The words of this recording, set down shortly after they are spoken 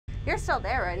You're still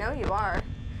there, I know you are.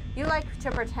 You like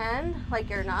to pretend like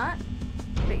you're not,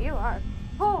 but you are.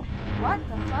 Oh, what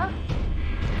the fuck?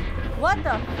 What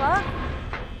the fuck?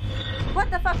 What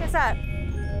the fuck is that?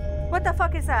 What the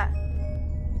fuck is that?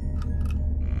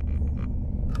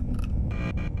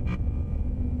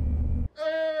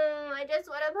 I just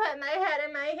want to put my head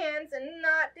in my hands and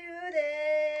not do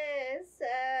this.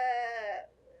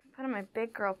 Put on my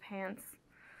big girl pants.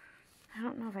 I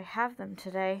don't know if I have them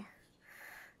today.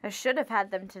 I should have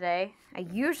had them today. I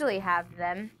usually have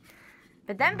them.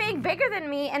 But them being bigger than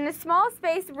me in a small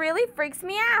space really freaks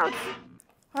me out.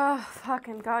 Oh,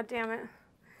 fucking goddamn it.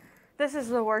 This is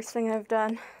the worst thing I've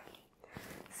done.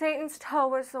 Satan's toe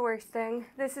was the worst thing.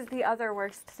 This is the other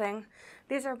worst thing.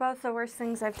 These are both the worst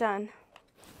things I've done.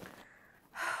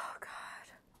 Oh, God.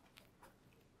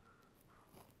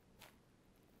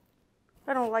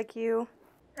 I don't like you.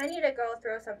 I need to go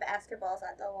throw some basketballs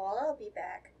at the wall. I'll be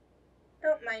back.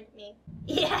 Don't mind me.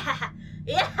 Yeah!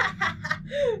 Yeah!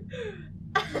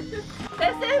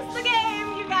 This is the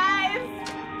game, you guys!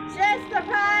 Just the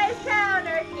prize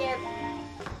counter gift.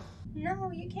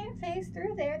 No, you can't phase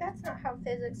through there. That's not how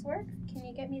physics work. Can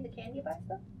you get me the candy bars,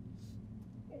 though?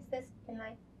 Is this, can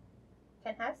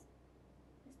has?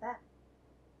 What's that?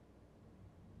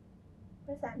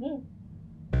 What does that mean?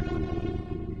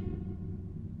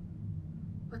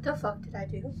 What the fuck did I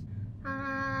do?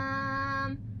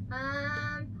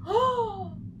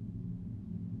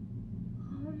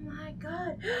 Oh my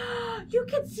god. You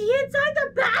can see inside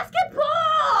the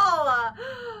basketball!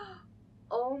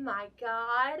 Oh my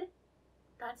god.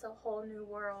 That's a whole new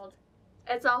world.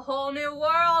 It's a whole new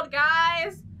world,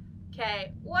 guys.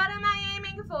 Okay, what am I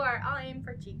aiming for? I'll aim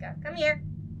for Chica. Come here.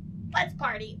 Let's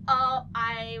party. Oh,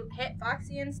 I hit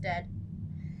Foxy instead.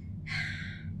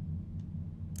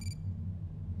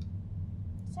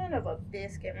 Son of a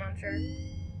biscuit muncher.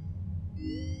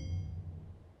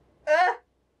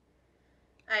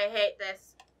 I hate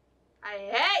this. I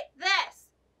hate this.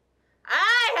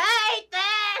 I hate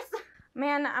this.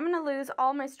 Man, I'm gonna lose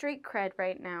all my street cred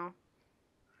right now.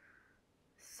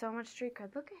 So much street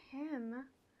cred. Look at him.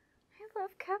 I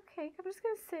love Cupcake. I'm just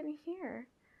gonna sit in here.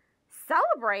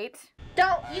 Celebrate?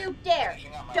 Don't you dare.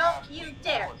 Don't you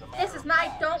dare. This is my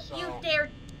don't you dare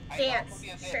dance.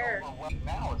 Sure.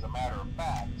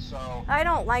 I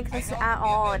don't like this at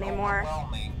all anymore.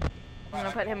 I'm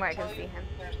gonna put him where I can see him.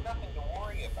 There's nothing to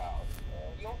worry about.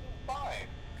 You'll be fine.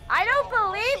 I don't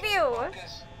believe you!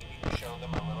 Show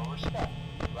them a little respect,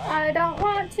 right? I don't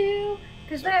want to,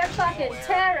 cause they're fucking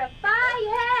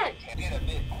terrifying! Get a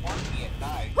bit quirky at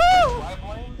night. Woo! I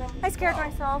blame them? I scared No.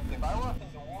 myself. If I want them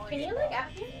to worry Can you about look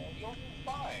out here? You'll be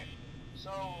fine.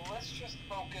 So let's just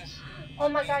focus. Oh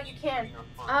my god, you can.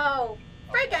 Oh,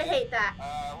 Frank, I hate that.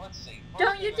 Let's see.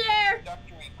 Don't you dare!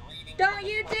 Don't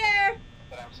you dare!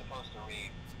 That I'm supposed to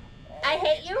read. I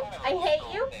hate you, I hate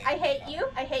you, I hate you,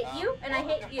 I hate you, and I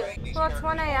hate you. Well, it's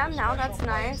 1 a.m. now. That's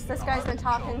nice. This guy's been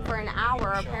talking for an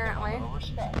hour, apparently.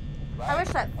 I wish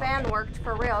that fan worked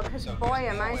for real, because boy,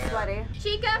 am I sweaty.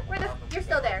 Chica, you're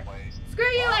still there. Screw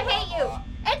you, I hate you.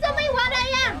 It's only 1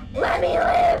 a.m. Let me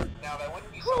live. Now, that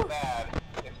wouldn't be so bad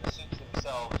if the suits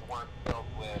themselves weren't filled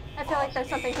with I feel like there's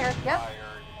something here. Yep.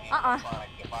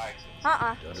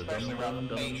 Especially around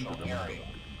the facial area.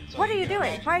 What are you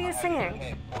doing? Why are you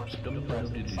singing?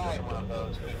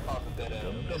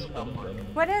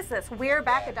 What is this? We're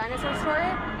back at Dinosaur Story?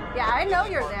 Yeah, I know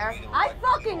you're there. I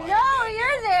fucking know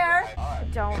you're there!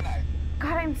 Don't.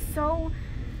 God,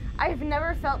 I've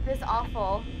never felt this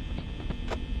awful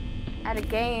at a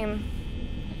game.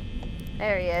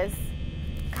 There he is.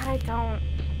 God, I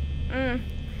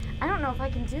don't know if I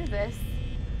can do this.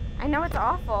 I know it's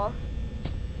awful,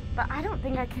 but I don't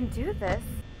think I can do this.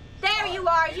 There you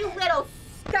are, you little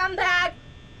scumbag!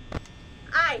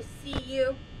 I see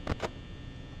you.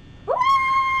 Woo!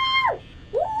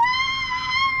 Woo!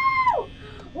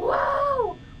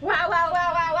 Whoa! Wow, wow,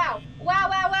 wow, wow, wow. Wow,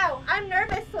 wow, wow. I'm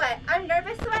nervous sweat. I'm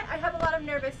nervous sweat. I have a lot of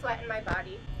nervous sweat in my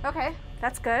body. Okay,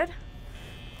 that's good.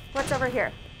 What's over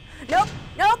here? Nope,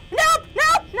 nope, nope,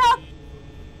 nope, nope!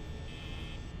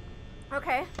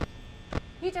 Okay.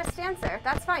 He just stands there.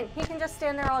 That's fine. He can just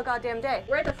stand there all goddamn day.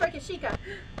 Where the frick is Chica?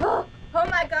 Oh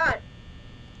my god.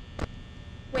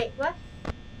 Wait, what?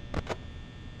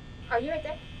 Are you right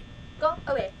there? Go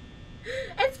away.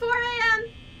 It's 4 a.m.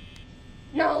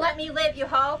 No, let me live, you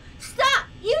hoe. Stop!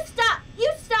 You stop!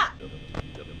 You stop!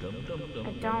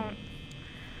 I don't.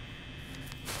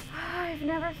 I've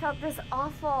never felt this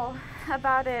awful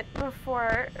about it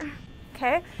before.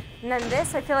 Okay, and then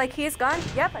this, I feel like he's gone.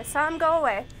 Yep, I saw him go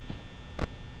away.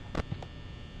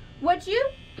 Would you?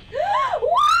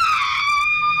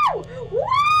 Woo!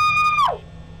 Woo!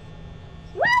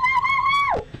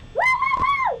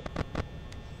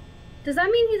 Does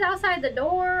that mean he's outside the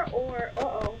door or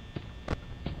uh-oh?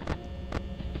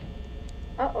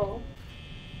 Uh-oh.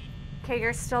 Okay,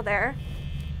 you're still there.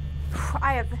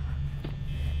 I have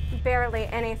barely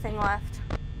anything left.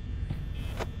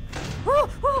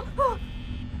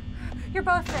 You're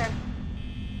both there.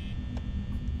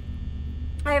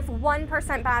 I have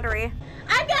 1% battery.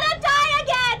 I'm gonna die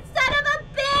again, son of a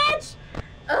bitch!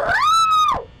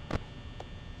 Ah!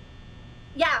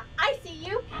 Yeah, I see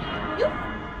you.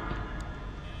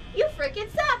 You freaking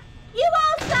suck. You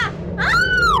all suck.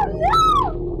 Oh no!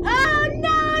 Oh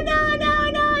no! No! No!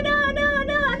 No! No! No!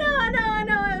 No! No! No!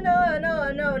 No! No!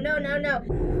 No! No! No! No! No!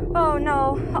 Oh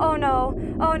no! Oh no!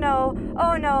 Oh no!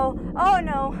 Oh no! Oh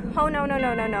no! Oh no! No!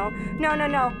 No! No! No! No! No!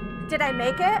 No! Did I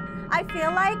make it? I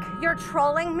feel like you're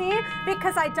trolling me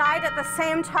because I died at the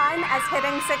same time as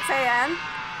hitting 6 a.m.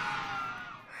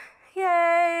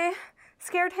 Yay!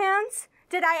 Scared hands?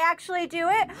 Did I actually do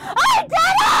it? I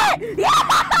did it! Yeah!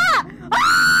 Ah!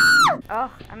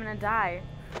 Oh, I'm gonna die.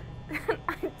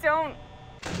 I don't.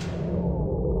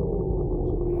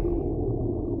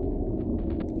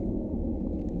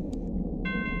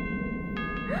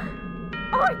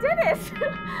 Oh, I did it!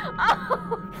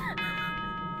 Oh.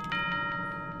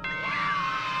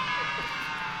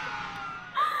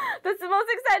 That's the most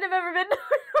excited I've ever been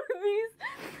with these.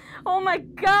 Oh my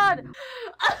god.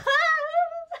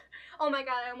 Oh my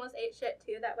god, I almost ate shit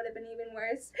too. That would have been even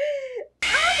worse.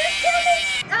 Oh, just kill me!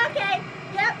 Okay,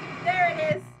 yep, there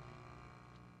it is.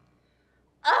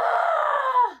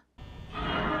 Oh!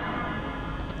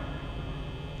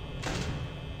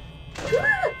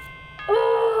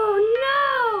 Oh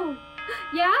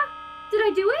no! Yeah? Did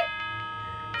I do it?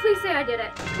 Please say I did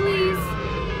it. Please.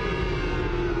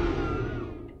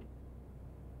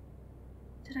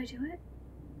 Did I do it?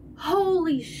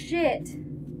 Holy shit!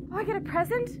 Oh, I get a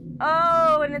present?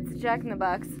 Oh, and it's Jack in the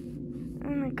Box. Oh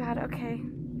my god, okay.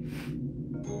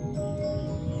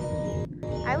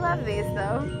 I love these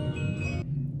though.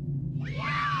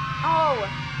 Oh!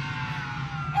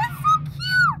 It's so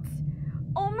cute!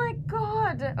 Oh my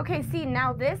god! Okay, see,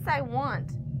 now this I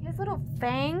want. He has little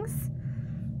fangs.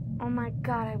 Oh my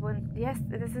god, I want. Yes,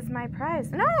 this is my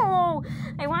prize. No!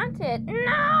 I want it.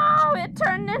 No! It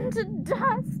turned into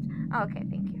dust. Okay,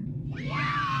 thank you.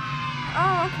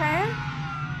 Oh, okay.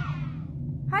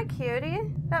 Hi, cutie.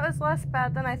 That was less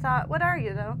bad than I thought. What are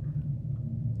you, though?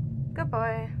 Good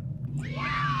boy.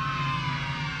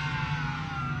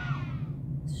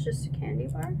 It's just a candy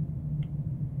bar.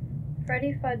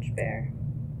 Freddy Fudge Bear.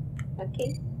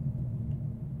 Okay.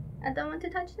 I don't want to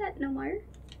touch that no more.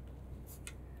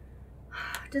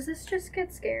 Does this just get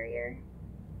scarier?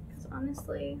 Because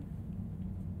honestly,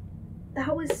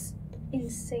 that was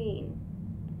insane.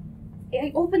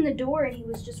 I opened the door and he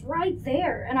was just right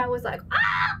there, and I was like,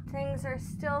 ah! Things are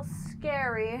still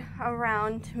scary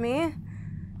around me.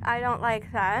 I don't like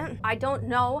that. I don't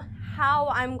know how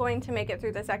I'm going to make it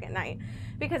through the second night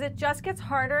because it just gets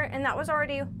harder, and that was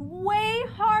already way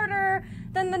harder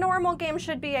than the normal game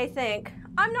should be, I think.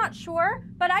 I'm not sure,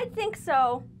 but I think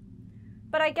so.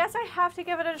 But I guess I have to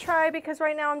give it a try because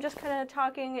right now I'm just kind of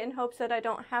talking in hopes that I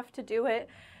don't have to do it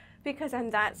because I'm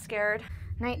that scared.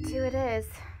 Night 2 it is.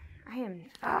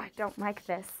 I don't like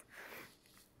this.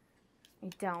 I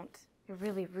don't. I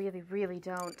really, really, really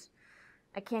don't.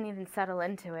 I can't even settle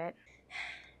into it.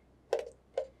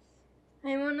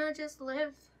 I wanna just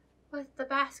live with the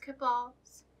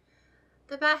basketballs.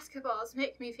 The basketballs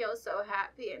make me feel so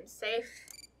happy and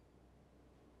safe.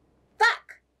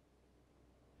 Fuck!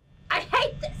 I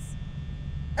hate this!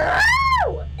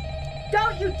 Oh!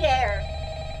 Don't you dare!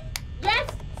 Yes,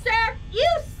 sir, you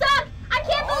suck! I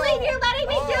can't believe you're letting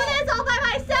me do this all by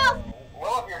myself!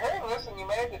 Well, if you're hearing this and you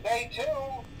made it to day 2,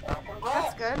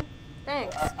 congrats. That's good.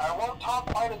 Thanks. I won't talk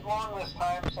quite as long this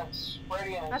time since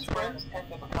Freddy and his friends tend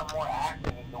to become more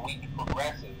active as the week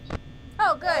progresses.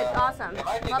 Oh, good. Awesome. It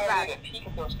might be a Love good that. idea to peek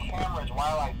at those cameras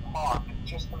while I talk,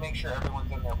 just to make sure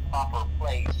everyone's in their proper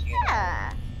place. You know?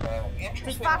 Yeah. Does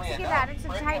Interestingly Foxy get enough, added to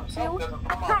Freddy type himself 2? doesn't I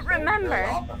come on don't stage remember. very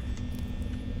often.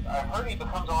 I've heard he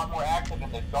becomes a lot more active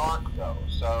in the dark, though.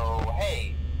 So,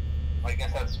 hey, I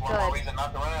guess that's one more reason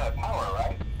not to run out of power,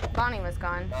 right? Bonnie was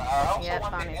gone. I also Yep,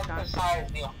 want to Bonnie's gone.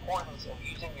 emphasize the importance of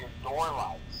using your door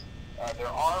lights. There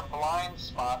are blind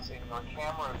spots in your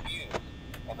camera views,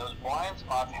 and those blind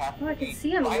spots have to I can be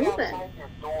see 'em right moving. outside your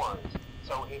doors.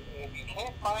 So if you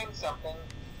can't find something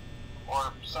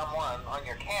or someone on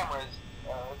your cameras,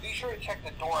 be sure to check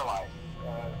the door light.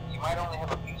 You might only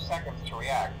have a few seconds to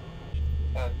react.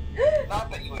 Not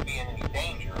that you would be in any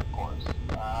danger, of course.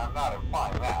 I'm not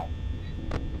implying that.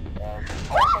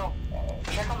 Also,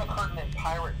 check on the curtain in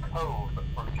Pirate Cove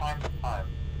from time to time.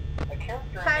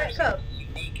 character in Pirate there Cove. seems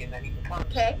unique in that he becomes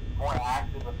Okay. more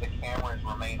active if the cameras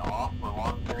remain off for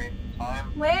long periods of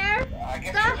time. Where I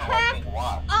guess the he doesn't like heck being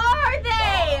watched. are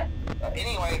they?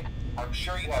 Anyway, I'm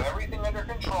sure you have everything under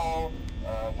control.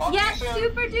 Talk Yes, to you soon.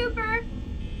 super duper.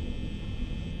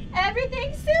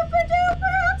 Everything's super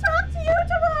duper. I'll talk to you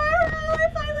tomorrow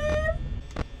if I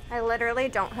live. I literally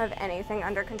don't have anything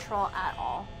under control at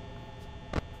all.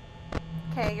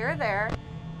 Okay, you're there.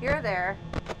 You're there.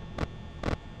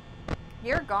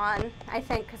 You're gone, I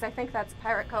think, because I think that's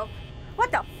Pirate Cove.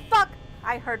 What the fuck?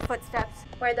 I heard footsteps.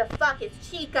 Where the fuck is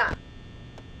Chica?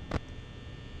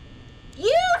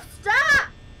 You stop!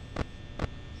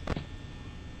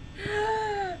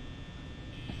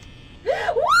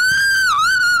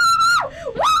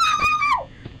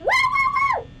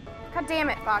 God damn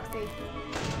it, Foxy.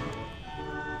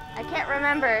 I can't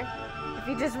remember if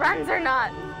he just runs or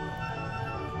not.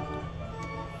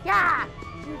 Yeah!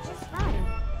 You just run.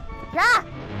 Yeah!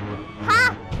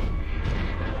 Ha!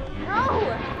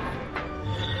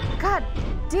 No! God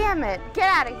damn it. Get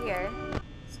out of here.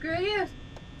 Screw you!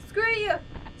 Screw you!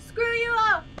 Screw you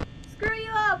up! Screw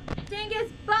you up!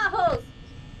 Dingus buttholes!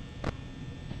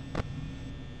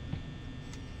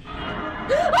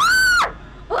 Ah!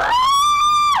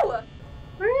 Ah!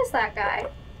 Where is that guy?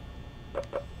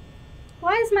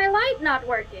 Why is my light not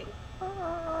working?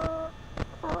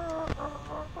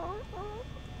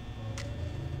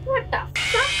 What the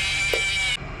fuck?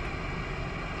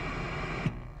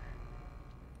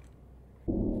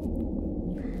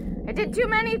 I did too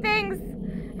many things.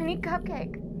 I need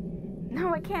cupcake.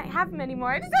 No, I can't have him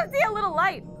anymore. I just don't see a little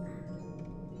light.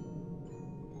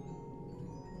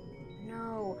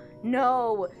 No,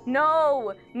 no,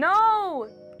 no, no.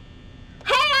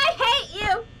 Hey, I hate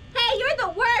you! Hey, you're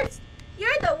the worst!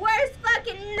 You're the worst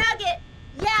fucking nugget!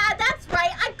 Yeah, that's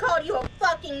right, I called you a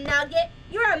fucking nugget!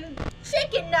 You're a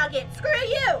chicken nugget! Screw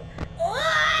you!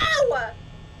 Whoa!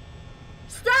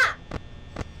 Stop!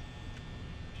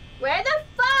 Where the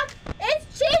fuck is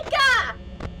Chica?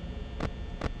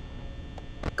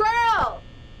 Girl!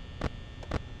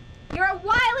 You're a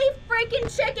wily freaking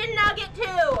chicken nugget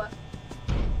too!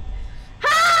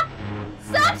 Ha!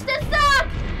 Sucks to suck!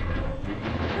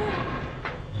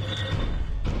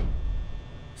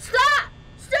 Stop!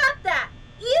 Stop that!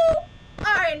 You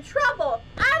are in trouble!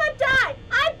 I'ma die!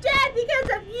 I'm dead because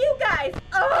of you guys!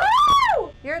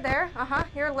 Oh! You're there. Uh-huh.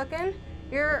 You're looking.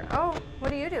 You're... Oh,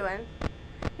 what are you doing?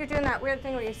 You're doing that weird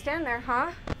thing where you stand there,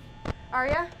 huh? Are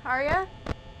ya? Are ya?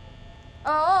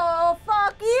 Oh,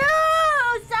 fuck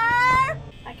you, sir!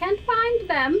 I can't find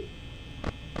them.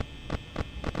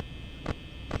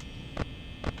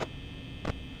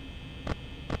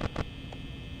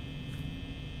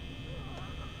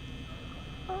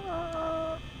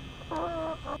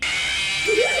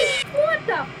 What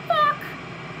the fuck?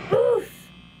 Oof.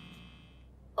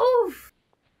 Oof.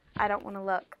 I don't want to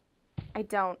look. I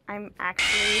don't. I'm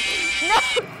actually... No!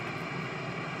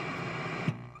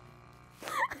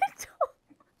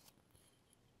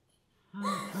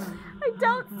 I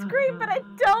don't scream, but I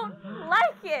don't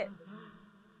like it.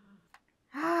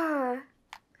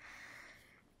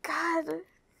 God.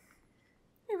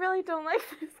 I really don't like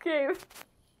this game.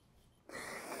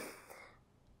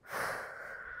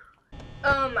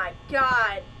 Oh my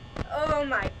god. Oh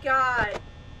my god.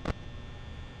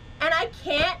 And I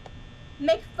can't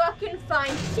make fucking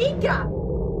find Chica.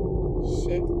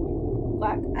 Shit.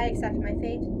 Fuck. I accept my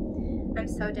fate. I'm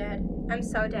so dead. I'm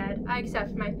so dead. I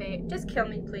accept my fate. Just kill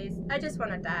me, please. I just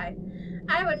want to die.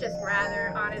 I would just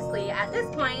rather, honestly, at this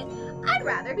point, I'd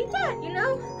rather be dead, you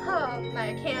know? Oh,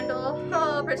 my candle.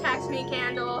 Oh, protect me,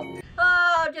 candle.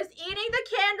 Oh, just eating the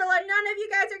candle and none of you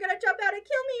guys are gonna jump out and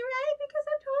kill me, right? Because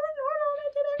I'm totally normal and I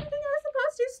did everything I was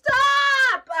supposed to.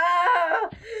 Stop!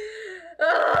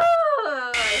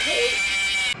 Oh, I hate...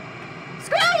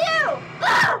 Screw you!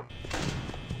 Oh!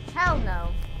 Hell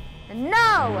no.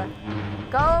 No!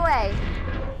 Go away.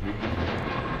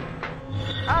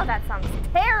 Oh, that sounds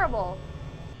terrible.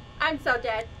 I'm so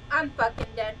dead. I'm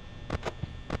fucking dead.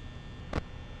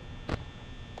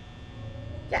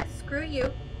 Yeah, screw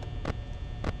you.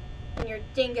 And your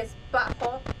dingus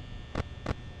butthole.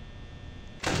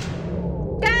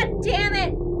 God damn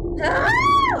it!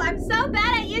 Oh, I'm so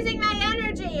bad at using my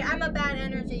energy! I'm a bad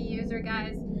energy user,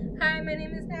 guys. Hi, my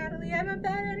name is Natalie. I'm a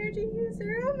bad energy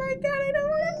user. Oh my god, I don't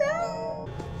want to die!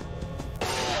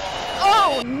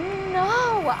 Oh,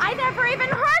 no! I never even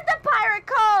heard the Pirate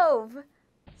Cove!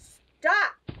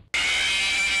 Stop!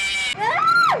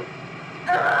 Oh!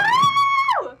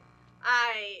 Oh!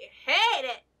 I hate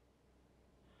it!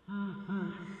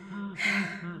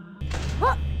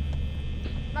 Huh.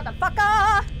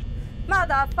 Motherfucker!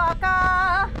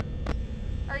 Motherfucker!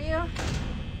 Are you?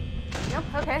 Nope,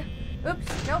 okay.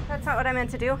 Oops, nope, that's not what I meant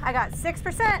to do. I got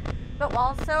 6%, but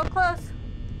we're so close.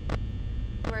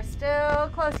 We're still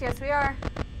close, yes we are.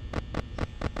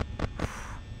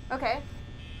 Okay.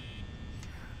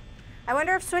 I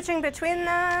wonder if switching between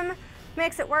them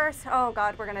makes it worse. Oh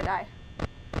God, we're gonna die.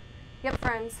 Yep,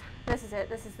 friends, this is it.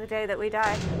 This is the day that we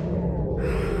die.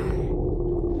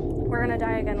 We're gonna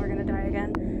die again, we're gonna die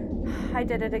again. I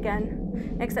did it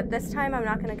again. Except this time I'm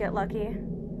not gonna get lucky.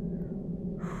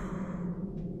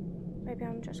 Maybe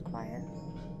I'm just quiet.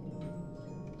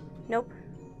 Nope.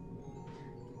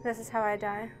 This is how I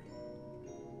die.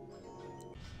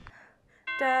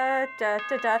 Da, da,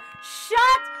 da, da.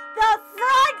 Shut the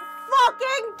front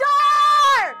fucking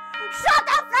door! Shut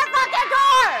the front fucking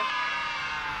door!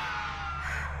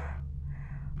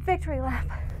 Victory lap.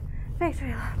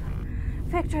 Victory lap.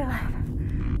 Victory lap.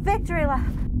 Victory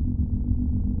lap.